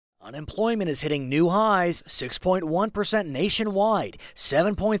Unemployment is hitting new highs, 6.1% nationwide,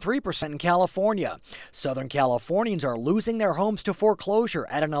 7.3% in California. Southern Californians are losing their homes to foreclosure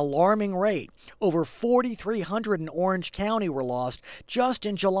at an alarming rate. Over 4,300 in Orange County were lost just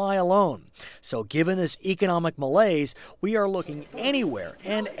in July alone. So given this economic malaise, we are looking anywhere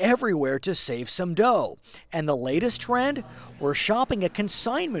and everywhere to save some dough. And the latest trend? We're shopping at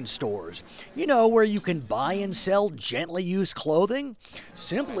consignment stores. You know, where you can buy and sell gently used clothing?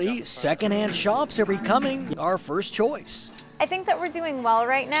 Simply, secondhand shops are becoming our first choice. I think that we're doing well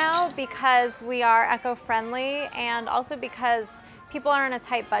right now because we are eco-friendly and also because people are on a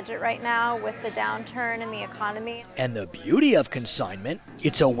tight budget right now with the downturn in the economy. And the beauty of consignment,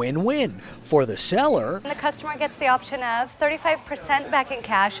 it's a win-win. For the seller, the customer gets the option of 35% back in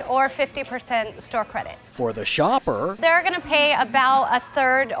cash or 50% store credit. For the shopper, they're going to pay about a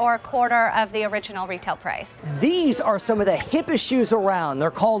third or a quarter of the original retail price. These are some of the hippest shoes around.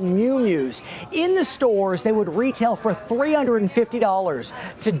 They're called Miu Mius. In the stores, they would retail for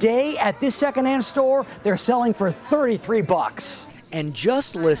 $350. Today, at this secondhand store, they're selling for $33. And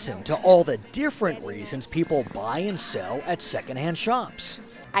just listen to all the different reasons people buy and sell at secondhand shops.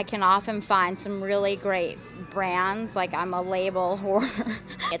 I can often find some really great brands, like I'm a label whore.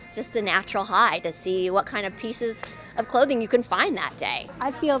 It's just a natural high to see what kind of pieces of clothing you can find that day.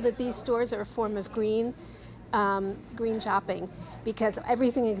 I feel that these stores are a form of green shopping because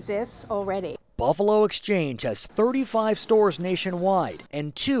everything exists already. Buffalo Exchange has 35 stores nationwide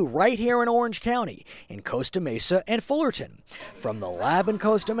and 2 right here in Orange County, in Costa Mesa and Fullerton. From the lab in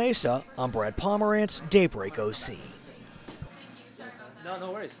Costa Mesa, I'm Brad Pomerantz, Daybreak OC.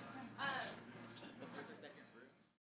 No worries.